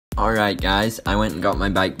Alright guys, I went and got my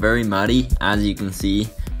bike very muddy, as you can see,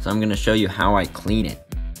 so I'm going to show you how I clean it.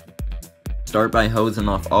 Start by hosing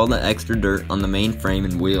off all the extra dirt on the main frame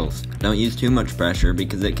and wheels. Don't use too much pressure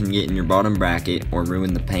because it can get in your bottom bracket or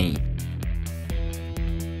ruin the paint.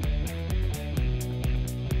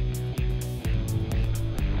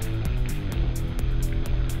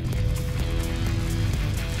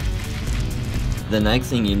 The next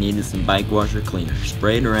thing you need is some bike washer cleaner.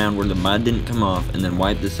 Spray it around where the mud didn't come off and then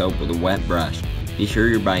wipe the soap with a wet brush. Be sure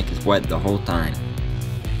your bike is wet the whole time.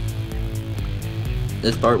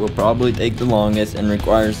 This part will probably take the longest and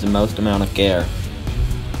requires the most amount of care.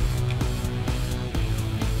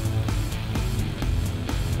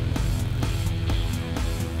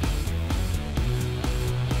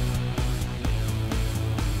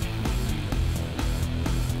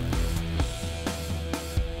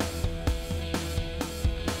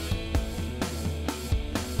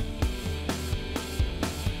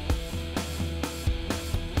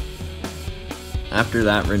 After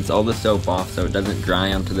that, rinse all the soap off so it doesn't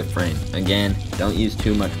dry onto the frame. Again, don't use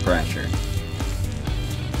too much pressure.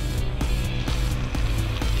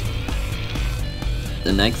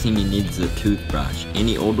 The next thing you need is a toothbrush.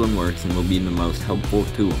 Any old one works and will be the most helpful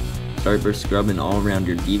tool. Start by scrubbing all around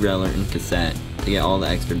your derailleur and cassette to get all the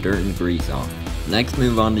extra dirt and grease off. Next,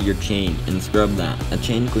 move on to your chain and scrub that. A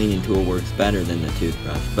chain cleaning tool works better than the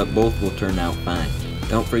toothbrush, but both will turn out fine.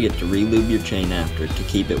 Don't forget to re-lube your chain after to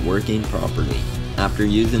keep it working properly. After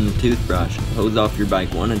using the toothbrush, hose off your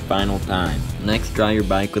bike one and final time. Next, dry your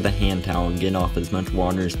bike with a hand towel and get off as much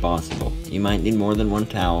water as possible. You might need more than one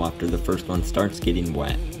towel after the first one starts getting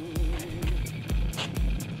wet.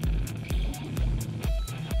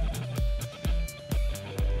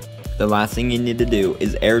 The last thing you need to do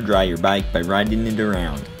is air dry your bike by riding it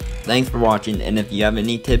around. Thanks for watching, and if you have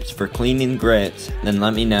any tips for cleaning grips, then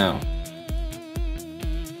let me know.